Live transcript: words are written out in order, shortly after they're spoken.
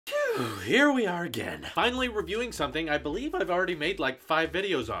Here we are again. Finally reviewing something I believe I've already made like 5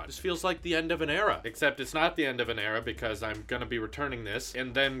 videos on. This feels like the end of an era. Except it's not the end of an era because I'm gonna be returning this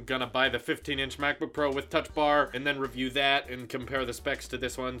and then gonna buy the 15-inch MacBook Pro with Touch Bar and then review that and compare the specs to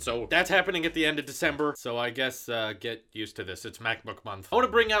this one. So that's happening at the end of December. So I guess get used to this. It's MacBook month. I want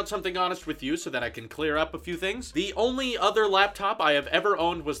to bring out something honest with you so that I can clear up a few things. The only other laptop I have ever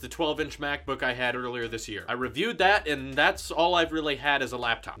owned was the 12-inch MacBook I had earlier this year. I reviewed that and that's all I've really had as a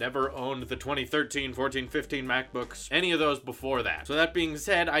laptop. Never owned the 2013, 14, 15 MacBooks, any of those before that. So that being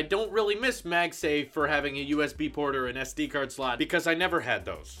said, I don't really miss MagSafe for having a USB port or an SD card slot because I never had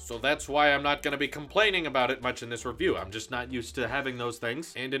those. So that's why I'm not going to be complaining about it much in this review. I'm just not used to having those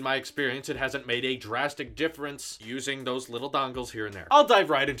things. And in my experience, it hasn't made a drastic difference using those little dongles here and there. I'll dive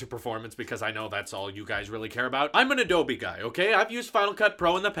right into performance because I know that's all you guys really care about. I'm an Adobe guy, okay? I've used Final Cut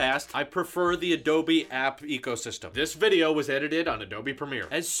Pro in the past. I prefer the Adobe app ecosystem. This video was edited on Adobe Premiere.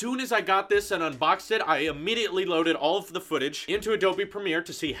 As soon as I got this and unboxed it, I immediately loaded all of the footage into Adobe Premiere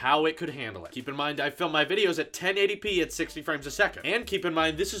to see how it could handle it. Keep in mind, I film my videos at 1080p at 60 frames a second. And keep in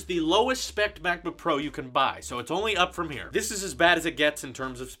mind, this is the lowest spec MacBook Pro you can buy, so it's only up from here. This is as bad as it gets in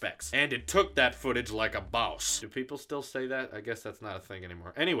terms of specs. And it took that footage like a boss. Do people still say that? I guess that's not a thing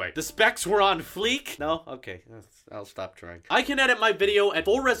anymore. Anyway, the specs were on fleek. No? Okay, I'll stop trying. I can edit my video at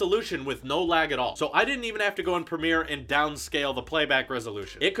full resolution with no lag at all. So I didn't even have to go in Premiere and downscale the playback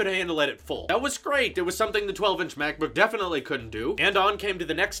resolution. It could handle it at full. That was great. It was something the 12-inch MacBook definitely couldn't do. And on came to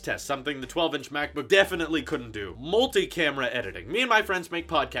the next test, something the 12-inch MacBook definitely couldn't do. Multi-camera editing. Me and my friends make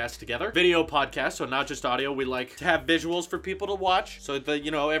podcasts together. Video podcasts, so not just audio. We like to have visuals for people to watch so that,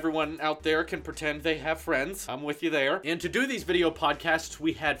 you know, everyone out there can pretend they have friends. I'm with you there. And to do these video podcasts,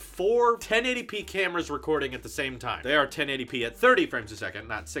 we had 4 1080p cameras recording at the same time. They are 1080p at 30 frames a second,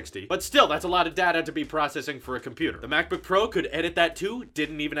 not 60. But still, that's a lot of data to be processing for a computer. The MacBook Pro could edit that too.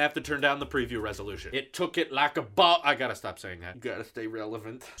 Didn't even have to turn down the preview resolution. It took it like a boss. I gotta stop saying that. You gotta stay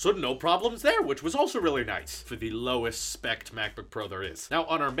relevant. So no problems there, which was also really nice for the lowest spec'd MacBook Pro there is. Now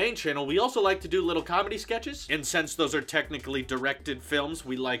on our main channel, we also like to do little comedy sketches. And since those are technically directed films,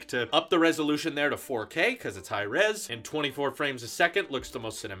 we like to up the resolution there to 4K because it's high res and 24 frames a second looks the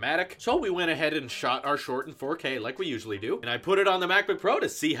most cinematic. So we went ahead and shot our short in 4K like we usually do. And I put it on the MacBook Pro to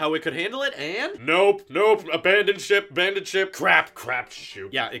see how it could handle it and nope, abandoned ship, crap,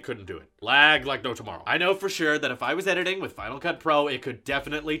 shoot. Yeah, it couldn't do it. Lag like no tomorrow. I know for sure that if I was editing with Final Cut Pro, it could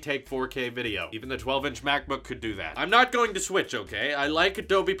definitely take 4K video. Even the 12-inch MacBook could do that. I'm not going to switch, okay? I like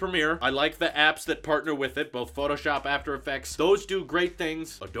Adobe Premiere. I like the apps that partner with it, both Photoshop, After Effects. Those do great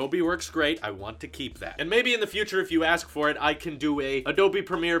things. Adobe works great. I want to keep that. And maybe in the future, if you ask for it, I can do a Adobe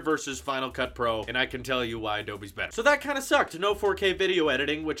Premiere versus Final Cut Pro, and I can tell you why Adobe's better. So that kind of sucked. No 4K video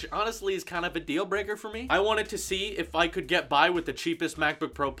editing, which honestly is kind of a deal breaker for me. I wanted to see if I could get by with the cheapest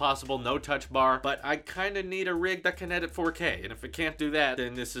MacBook Pro possible, no touch bar, but I kind of need a rig that can edit 4K, and if it can't do that,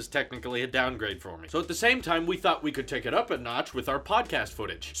 then this is technically a downgrade for me. So at the same time, we thought we could take it up a notch with our podcast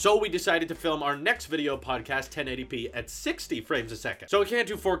footage. So we decided to film our next video podcast 1080p at 60 frames a second. So it can't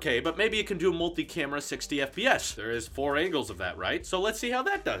do 4K, but maybe it can do multi-camera 60 FPS. There is 4 angles of that, right? So let's see how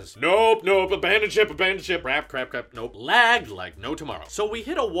that does. Nope, abandoned ship, crap, nope. Lagged like no tomorrow. So we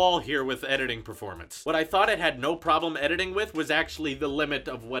hit a wall here with editing performance. What I thought it had no problem editing with was actually the limit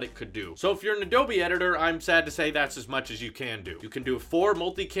of what it could do. So if you're an Adobe editor, I'm sad to say that's as much as you can do. You can do 4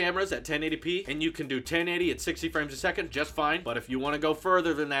 multi-cameras at 1080p, and you can do 1080 at 60 frames a second just fine. But if you want to go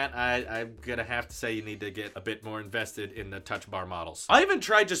further than that, I'm gonna have to say you need to get a bit more invested in the touch bar models. I even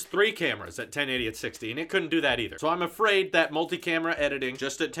tried just 3 cameras at 1080 at 60, and it couldn't do that either. So I'm afraid that multi-camera editing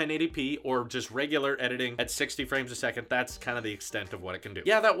just at 1080p or just regular editing at 60 frames a second, that's kind of the extent of what it can do.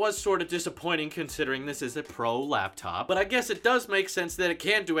 Yeah, that was sort of disappointing considering this is a pro laptop, but I guess it does make sense that it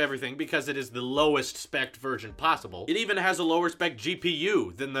can't do everything because it is the lowest spec version possible. It even has a lower spec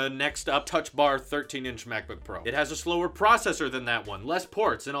GPU than the next up Touch Bar 13-inch MacBook Pro. It has a slower processor than that one, less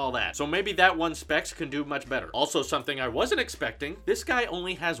ports and all that. So maybe that one specs can do much better. Also something I wasn't expecting, this guy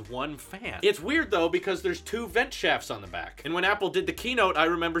only has 1 fan. It's weird though because there's 2 vent shafts on the back. And when Apple did the keynote, I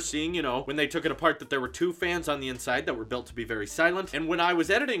remember seeing, you know, when they took it apart that there were 2 fans on the inside that were built to be very silent. And when I was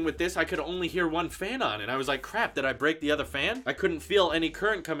editing with this, I could only hear 1 fan on, and I was like, crap, did I break the other fan? I couldn't feel any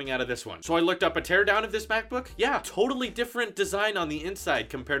current coming out of this one. So I looked up a teardown of this MacBook. Yeah, totally different design on the inside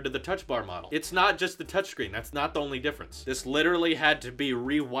compared to the Touch Bar model. It's not just the touchscreen. That's not the only difference. This literally had to be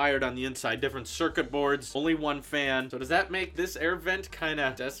rewired on the inside. Different circuit boards, only 1 fan. So does that make this air vent kind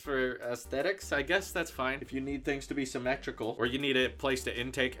of just for aesthetics? I guess that's fine. If you need things to be symmetrical or you need a place to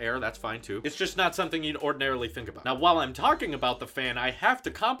intake air, that's fine too. It's just not something you'd ordinarily think about. Now, while I'm talking about the fan, I have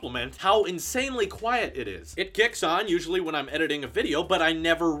to compliment how insanely quiet it is. It kicks on usually when I'm editing a video, video, but I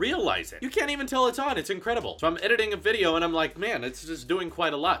never realize it. You can't even tell it's on. It's incredible. So I'm editing a video and I'm like, man, it's just doing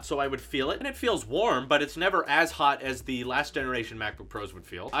quite a lot. So I would feel it, and it feels warm, but it's never as hot as the last generation MacBook Pros would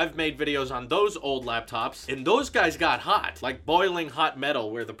feel. I've made videos on those old laptops, and those guys got hot, like boiling hot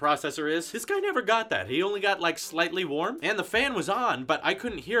metal where the processor is. This guy never got that. He only got like slightly warm, and the fan was on, but I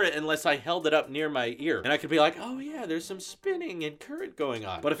couldn't hear it unless I held it up near my ear. And I could be like, oh yeah, there's some spinning and current going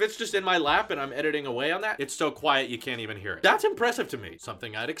on. But if it's just in my lap and I'm editing away on that, it's so quiet you can't even hear it. That's impressive to me.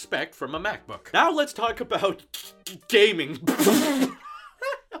 Something I'd expect from a MacBook. Now let's talk about gaming.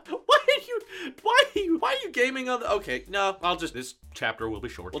 Why are you gaming on the... Okay, no, this chapter will be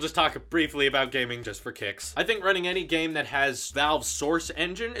short. We'll just talk briefly about gaming just for kicks. I think running any game that has Valve's Source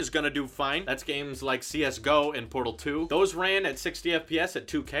engine is gonna do fine. That's games like CSGO and Portal 2. Those ran at 60 FPS at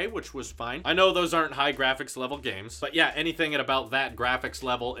 2K, which was fine. I know those aren't high graphics level games, but yeah, anything at about that graphics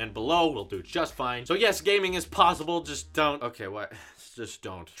level and below will do just fine. So yes, gaming is possible, just don't... Okay, what? Just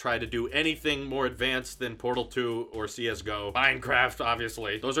don't try to do anything more advanced than Portal 2 or CSGO. Minecraft,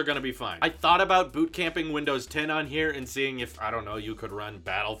 obviously. Those are gonna be fine. I thought about boot camping Windows 10 on here and seeing if, I don't know, you could run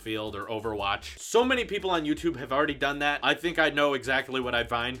Battlefield or Overwatch. So many people on YouTube have already done that. I think I know exactly what I'd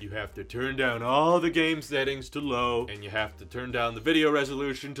find. You have to turn down all the game settings to low, and you have to turn down the video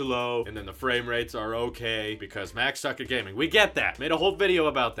resolution to low, and then the frame rates are okay because Macs suck at gaming. We get that. Made a whole video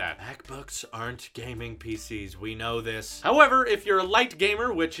about that. MacBooks aren't gaming PCs. We know this. However, if you're a light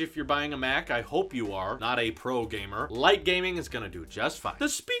gamer, which if you're buying a Mac, I hope you are, not a pro gamer, light gaming is gonna do just fine. The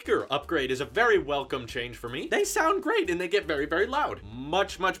speaker upgrade is a very welcome change for me. They sound great and they get very, very loud.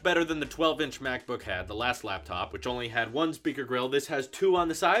 Much, much better than the 12-inch MacBook had, the last laptop, which only had one speaker grill. This has two on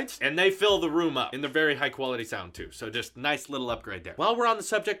the sides, and they fill the room up, and they're very high quality sound too. So just nice little upgrade there. While we're on the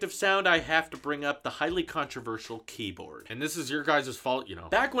subject of sound, I have to bring up the highly controversial keyboard. And this is your guys' fault, you know.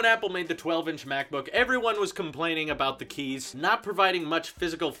 Back when Apple made the 12-inch MacBook, everyone was complaining about the keys not providing much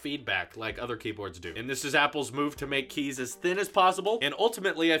physical feedback like other keyboards do. And this is Apple's move to make keys as thin as possible. And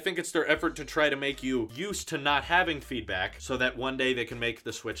ultimately, I think it's their effort to try to make you used to not having feedback so that one day they can make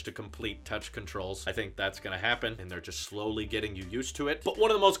the switch to complete touch controls. I think that's gonna happen, and they're just slowly getting you used to it. But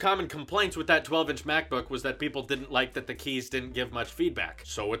one of the most common complaints with that 12-inch MacBook was that people didn't like that the keys didn't give much feedback.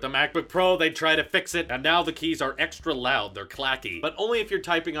 So with the MacBook Pro, they try to fix it, and now the keys are extra loud. They're clacky. But only if you're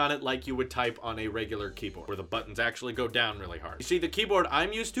typing on it like you would type on a regular keyboard, where the buttons actually go down really hard. You see, the keyboard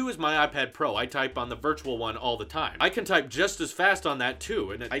I'm used to is my iPad Pro. I type on the virtual one all the time. I can type just as fast on that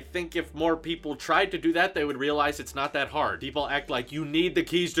too, and I think if more people tried to do that, they would realize it's not that hard. People act like you need the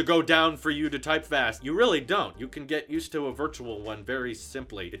keys to go down for you to type fast. You really don't. You can get used to a virtual one very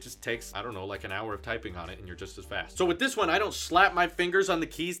simply. It just takes, I don't know, like an hour of typing on it, and you're just as fast. So with this one, I don't slap my fingers on the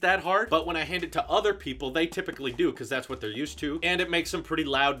keys that hard, but when I hand it to other people, they typically do, because that's what they're used to, and it makes some pretty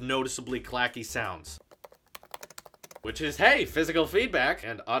loud, noticeably clacky sounds. Which is, hey, physical feedback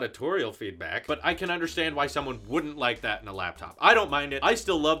and auditorial feedback, but I can understand why someone wouldn't like that in a laptop. I don't mind it. I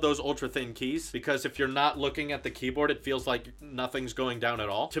still love those ultra thin keys because if you're not looking at the keyboard, it feels like nothing's going down at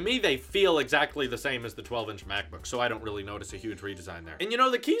all. To me, they feel exactly the same as the 12-inch MacBook, so I don't really notice a huge redesign there. And you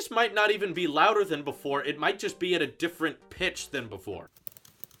know, the keys might not even be louder than before. It might just be at a different pitch than before.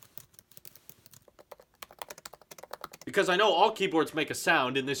 Because I know all keyboards make a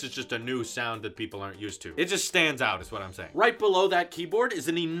sound, and this is just a new sound that people aren't used to. It just stands out, is what I'm saying. Right below that keyboard is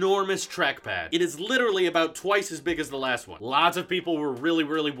an enormous trackpad. It is literally about twice as big as the last one. Lots of people were really,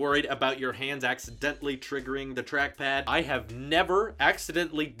 really worried about your hands accidentally triggering the trackpad. I have never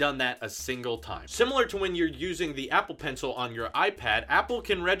accidentally done that a single time. Similar to when you're using the Apple Pencil on your iPad, Apple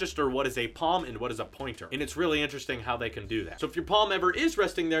can register what is a palm and what is a pointer. And it's really interesting how they can do that. So if your palm ever is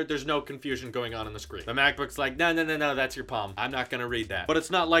resting there, there's no confusion going on the screen. The MacBook's like, no, that's your palm. I'm not gonna read that. But it's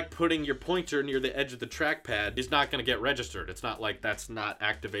not like putting your pointer near the edge of the trackpad is not gonna get registered. It's not like that's not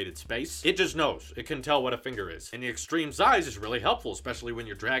activated space. It just knows. It can tell what a finger is. And the extreme size is really helpful, especially when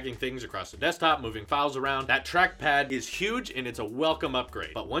you're dragging things across the desktop, moving files around. That trackpad is huge and it's a welcome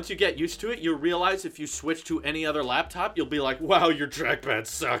upgrade. But once you get used to it, you'll realize if you switch to any other laptop, you'll be like, wow, your trackpad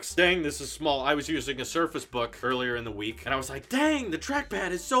sucks. Dang, this is small. I was using a Surface Book earlier in the week and I was like, dang, the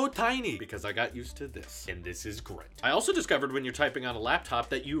trackpad is so tiny because I got used to this. And this is great. I also discovered when you're typing on a laptop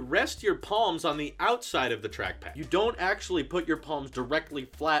that you rest your palms on the outside of the trackpad. You don't actually put your palms directly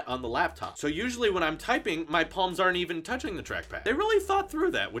flat on the laptop. So usually when I'm typing, my palms aren't even touching the trackpad. They really thought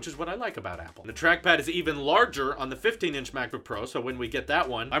through that, which is what I like about Apple. And the trackpad is even larger on the 15-inch MacBook Pro, so when we get that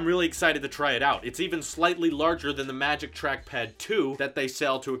one, I'm really excited to try it out. It's even slightly larger than the Magic Trackpad 2 that they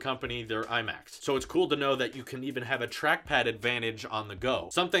sell to accompany their iMacs. So it's cool to know that you can even have a trackpad advantage on the go.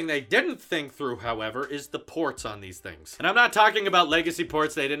 Something they didn't think through, however, is the ports on these these things. And I'm not talking about legacy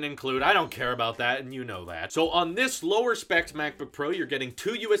ports they didn't include. I don't care about that, and you know that. So on this lower spec MacBook Pro, you're getting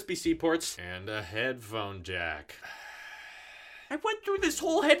 2 USB-C ports and a headphone jack. I went through this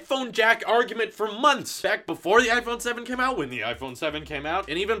whole headphone jack argument for months, back before the iPhone 7 came out, when the iPhone 7 came out,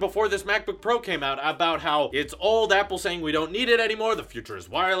 and even before this MacBook Pro came out, about how it's old, Apple saying we don't need it anymore, the future is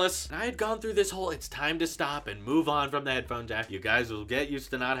wireless. And I had gone through this whole, it's time to stop and move on from the headphone jack. You guys will get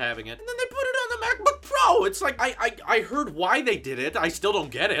used to not having it. And then they put it on the MacBook Pro. It's like, I heard why they did it. I still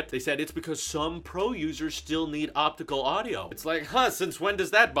don't get it. They said it's because some Pro users still need optical audio. It's like, since when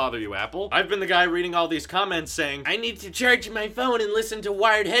does that bother you, Apple? I've been the guy reading all these comments saying, I need to charge my phone and listen to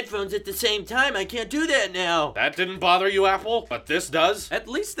wired headphones at the same time. I can't do that now. That didn't bother you, Apple, but this does. At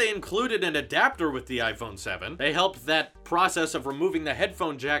least they included an adapter with the iPhone 7. They helped that process of removing the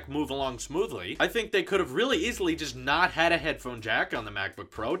headphone jack move along smoothly. I think they could have really easily just not had a headphone jack on the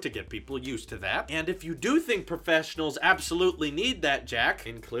MacBook Pro to get people used to that. And if you do think professionals absolutely need that jack,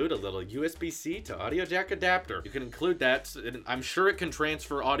 include a little USB-C to audio jack adapter. You can include that. I'm sure it can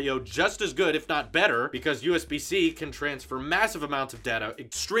transfer audio just as good, if not better, because USB-C can transfer massive amounts of data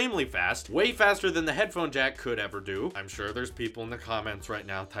extremely fast, way faster than the headphone jack could ever do. I'm sure there's people in the comments right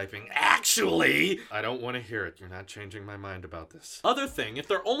now typing, actually, I don't want to hear it. You're not changing my mind about this. Other thing, if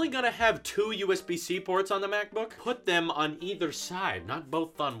they're only gonna have 2 USB-C ports on the MacBook, put them on either side, not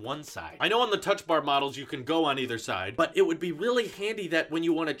both on one side. I know on the Touch Bar models you can go on either side, but it would be really handy that when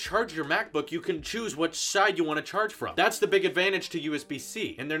you want to charge your MacBook, you can choose which side you want to charge from. That's the big advantage to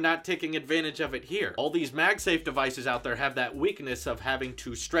USB-C, and they're not taking advantage of it here. All these MagSafe devices out there have that weakness of having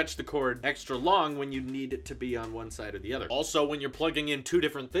to stretch the cord extra long when you need it to be on one side or the other. Also, when you're plugging in 2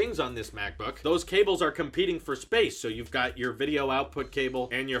 different things on this MacBook, those cables are competing for space, so you've got your video output cable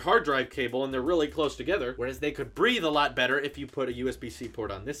and your hard drive cable, and they're really close together, whereas they could breathe a lot better if you put a USB-C port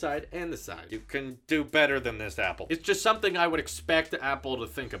on this side and this side. You can do better than this, Apple. It's just something I would expect Apple to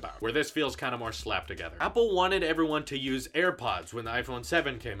think about, where this feels kind of more slapped together. Apple wanted everyone to use AirPods when the iPhone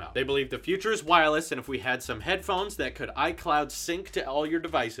 7 came out. They believe the future is wireless, and if we had some headphones that could iCloud sync to all your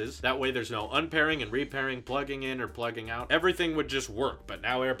devices, that way there's no unpairing and repairing, plugging in or plugging out. Everything would just work, but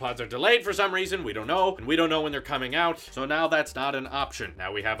now AirPods are delayed for some reason. We don't know, and we don't know when they're coming out, so now that's not an option.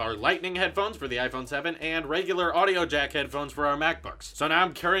 Now we have our Lightning headphones for the iPhone 7 and regular audio jack headphones for our MacBooks. So now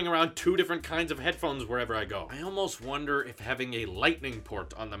I'm carrying around 2 different kinds of headphones wherever I go. I almost wonder if having a Lightning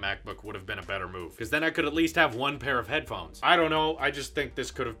port on the MacBook would have been a better move, because then I could at least have 1 pair of headphones. I don't know, I just think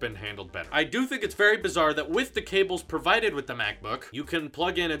this could have been handled better. I do think it's very bizarre that with the cables provided with the MacBook, you can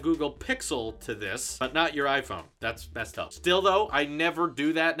plug in a Google Pixel to this, but not your iPhone. That's messed up. Still though, I never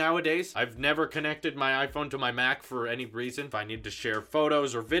do that nowadays. I've never connected my iPhone to my Mac for any reason. If I need to share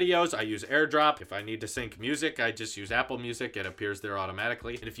photos or videos, I use AirDrop. If I need to sync music, I just use Apple Music. It appears there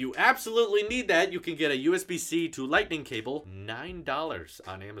automatically. And if you absolutely need that, you can get a USB-C to Lightning cable, $9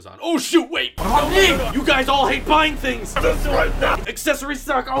 on Amazon. Oh shoot, wait! No. You guys all hate buying things! This right now! Accessories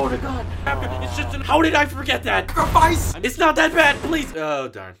suck! Oh my god! It's just how did I forget that? Sacrifice! It's not that bad, please! Oh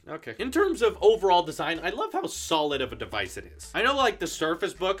darn. Okay. In terms of overall design, I love how solid of a device it is. I know like the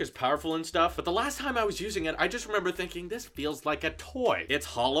Surface Book is powerful and stuff, but the last time I was using it, I just remember thinking this feels like a toy. It's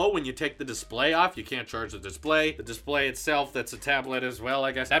hollow when you take the display off. You can't charge the display. The display itself, that's a tablet as well,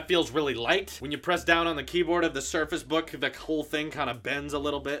 I guess. That feels really light. When you press down on the keyboard of the Surface Book, the whole thing kind of bends a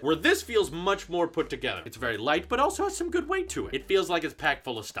little bit. Where this feels much more put together. It's very light, but also has some good weight to it. It feels like it's packed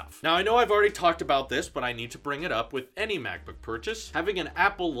full of stuff. Now, I know I've already talked about this, but I need to bring it up with any MacBook purchase. Having an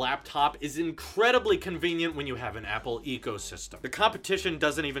Apple laptop is incredibly convenient when you have an Apple ecosystem. The competition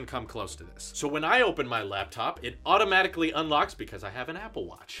doesn't even come close to this. So when I open my laptop, it automatically unlocks because I have an Apple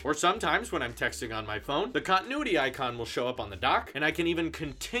Watch. Or sometimes when I'm texting on my phone, the continuity icon will show up on the dock, and I can even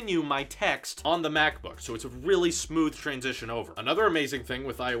continue my text on the MacBook. So it's a really smooth transition over. Another amazing thing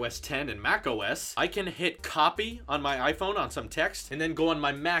with iOS 10 and macOS, I can hit copy on my iPhone on some text, and then go on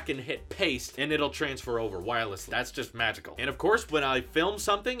my Mac and hit paste, and it'll transfer over wirelessly. That's just magical. And of course, when I film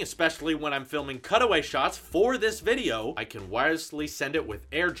something, especially when I'm filming cutaway shots for this video, I can wirelessly send it with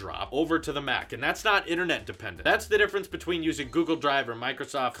AirDrop over to the Mac, and that's not internet dependent. That's the difference between using Google Drive or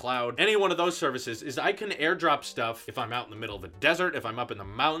Microsoft Cloud, any one of those services, is I can AirDrop stuff if I'm out in the middle of the desert, if I'm up in the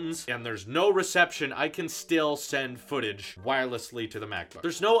mountains, and there's no reception, I can still send footage wirelessly to the MacBook.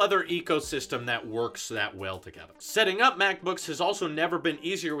 There's no other ecosystem that works that well together. Setting up MacBooks has also never been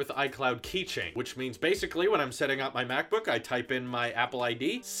easier with iCloud Keychain, which means basically when I'm setting up my MacBook, I type in my Apple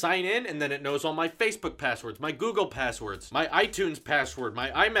ID, sign in, and then it knows all my Facebook passwords, my Google passwords, my iTunes password, my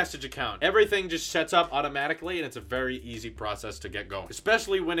iMessage account. Everything just sets up automatically, and it's a very easy process to get going,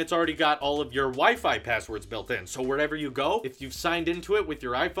 especially when it's already got all of your Wi-Fi passwords built in. So wherever you go, if you've signed into it with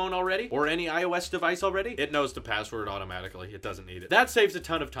your iPhone already or any iOS device already, it knows the password automatically. It doesn't need it. That saves a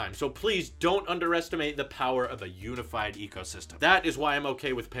ton of time. So please don't underestimate the power of a unified ecosystem. That is why I'm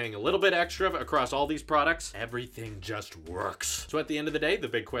okay with paying a little bit extra across all these products. Everything just works. So at the end of the day, the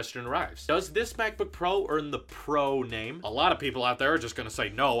big question arrives. Does this MacBook Pro earn the Pro name? A lot of people out there are just gonna say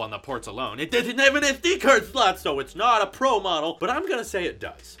no on the ports alone. It doesn't have an SD card slot, so it's not a Pro model, but I'm gonna say it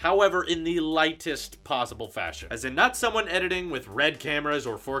does. However, in the lightest possible fashion. As in, not someone editing with red cameras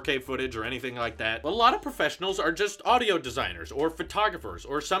or 4K footage or anything like that. A lot of professionals are just audio designers or photographers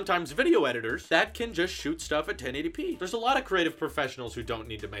or sometimes video editors that can just shoot stuff at 1080p. There's a lot of creative professionals who don't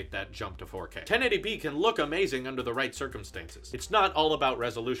need to make that jump to 4K. 1080p can look amazing under the right circumstances. It's not all about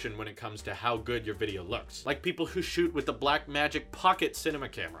resolution when it comes to how good your video looks. Like people who shoot with the Blackmagic Pocket Cinema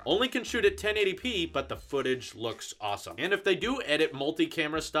camera. Only can shoot at 1080p, but the footage looks awesome. And if they do edit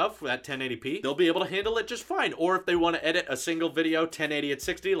multi-camera stuff at 1080p, they'll be able to handle it just fine. Or if they want to edit a single video 1080 at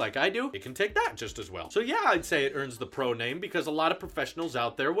 60 like I do, it can take that just as well. So yeah, I'd say it earns the Pro name because a lot of professionals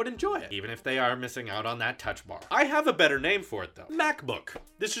out there would enjoy it, even if they are missing out on that touch bar. I have a better name for it though. MacBook.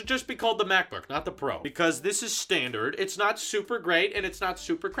 This should just be called the MacBook, not the Pro, because this is standard. It's not super great and it's not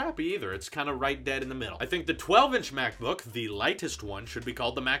super crappy either. It's kind of right dead in the middle. I think the 12-inch MacBook, the lightest one, should be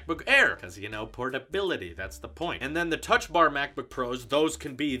called the MacBook Air because, you know, portability, that's the point. And then the touch bar MacBook Pros, those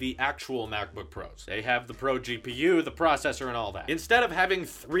can be the actual MacBook Pros. They have the Pro GPU, the processor, and all that. Instead of having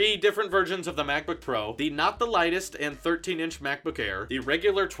 3 different versions of the MacBook Pro, the not the lightest and 13-inch MacBook Air, the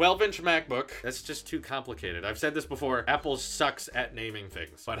regular 12-inch MacBook, that's just too complicated. I've said this before, Apple sucks at naming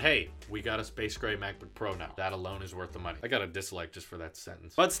things. But hey, we got a space gray MacBook Pro now. That alone is worth the money. I got a dislike just for that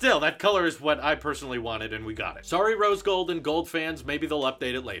sentence. But still, that color is what I personally wanted and we got it. Sorry, rose gold and gold fans, maybe they'll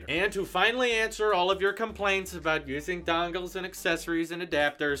update it later. And to finally answer all of your complaints about using dongles and accessories and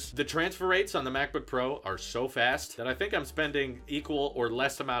adapters, the transfer rates on the MacBook Pro are so fast that I think I'm spending equal or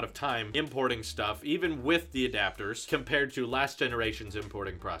less amount of time importing stuff, even with the adapters, compared to last generation's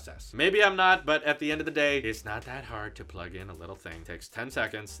importing process. Maybe I'm not, but at the end of the day, it's not that hard to plug in a little thing. It takes 10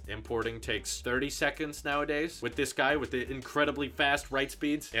 seconds. Importing takes 30 seconds nowadays with this guy with the incredibly fast write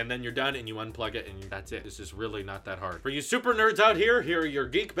speeds, and then you're done and you unplug it and that's it. This is really not that hard. For you super nerds out here, here are your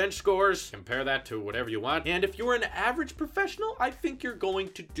Geekbench scores. Compare that to whatever you want. And if you're an average professional, I think you're going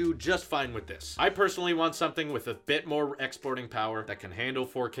to do just fine with this. I personally want something with a bit more exporting power that can handle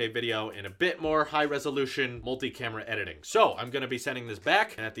 4K video and a bit more high resolution multi-camera editing. So I'm going to be sending this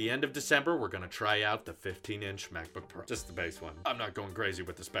back, and at the end of December, we're going to try out the 15-inch MacBook Pro. Just the base one. I'm not going crazy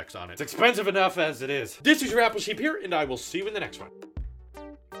with the specs on it. It's expensive enough as it is. This is your Apple Sheep here, and I will see you in the next one.